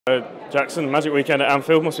Jackson, Magic Weekend at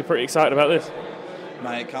Anfield, must be pretty excited about this.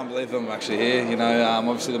 Mate, can't believe I'm actually here. You know,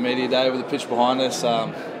 obviously the media day with the pitch behind us,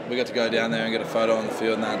 we got to go down there and get a photo on the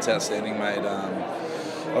field, and that's outstanding, mate.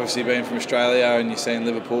 Obviously being from Australia and you're seeing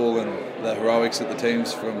Liverpool and the heroics that the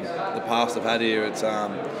teams from the past have had here, it's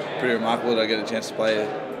pretty remarkable that I get a chance to play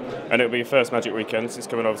here. And it'll be your first Magic Weekend since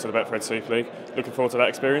coming over to the Betfred Super League. Looking forward to that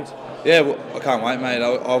experience? Yeah, well, I can't wait, mate.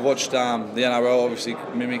 I watched the NRL obviously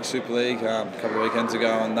mimic Super League a couple of weekends ago,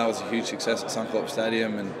 and that was a huge success at Suncorp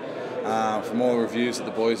Stadium. And from all the reviews that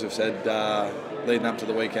the boys have said leading up to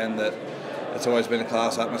the weekend, that it's always been a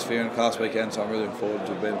class atmosphere and a class weekend, so I'm really looking forward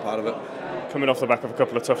to being a part of it. Coming off the back of a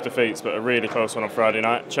couple of tough defeats, but a really close one on Friday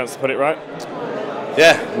night. Chance to put it right?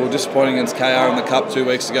 Yeah, we were disappointing against KR in the Cup 2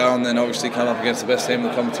 weeks ago, and then obviously come up against the best team in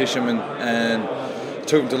the competition and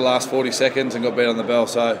took them to the last 40 seconds and got beat on the bell.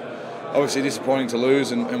 So obviously disappointing to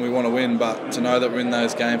lose, and we want to win, but to know that we're in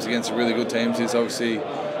those games against really good teams is obviously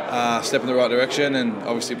a step in the right direction. And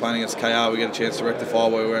obviously playing against KR, we get a chance to rectify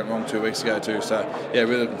where we went wrong 2 weeks ago too. So yeah,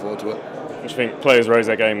 really looking forward to it. Do you think players raise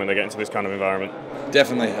their game when they get into this kind of environment?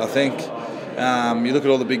 Definitely. I think you look at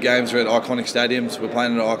all the big games, we're at iconic stadiums. We're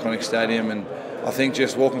playing at an iconic stadium, and I think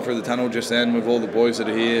just walking through the tunnel just then with all the boys that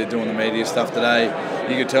are here doing the media stuff today,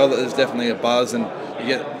 you could tell that there's definitely a buzz, and you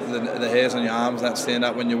get the hairs on your arms that stand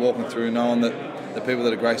up when you're walking through, knowing that the people that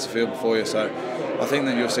have graced the field before you. So I think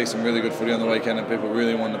that you'll see some really good footy on the weekend, and people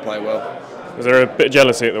really wanting to play well. Was there a bit of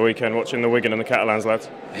jealousy at the weekend watching the Wigan and the Catalans lads?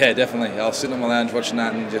 Yeah, definitely. I was sitting on my lounge watching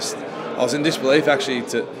that, and I was in disbelief actually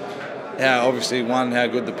to how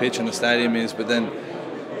good the pitch and the stadium is, but then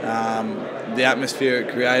the atmosphere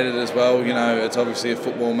it created as well. You know, it's obviously a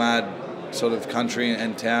football mad sort of country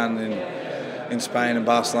and town in Spain and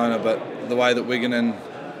Barcelona, but the way that Wigan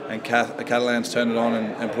and Catalans turned it on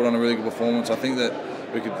and put on a really good performance, I think that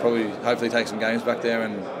we could probably hopefully take some games back there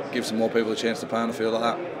and give some more people a chance to play on the field like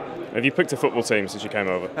that. Have you picked a football team since you came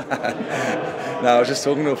over? No, I was just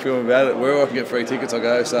talking to a few about it. Wherever I can get free tickets, I'll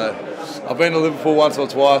go. So I've been to Liverpool once or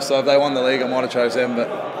twice, so if they won the league, I might have chose them. But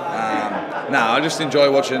no, I just enjoy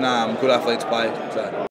watching good athletes play. So.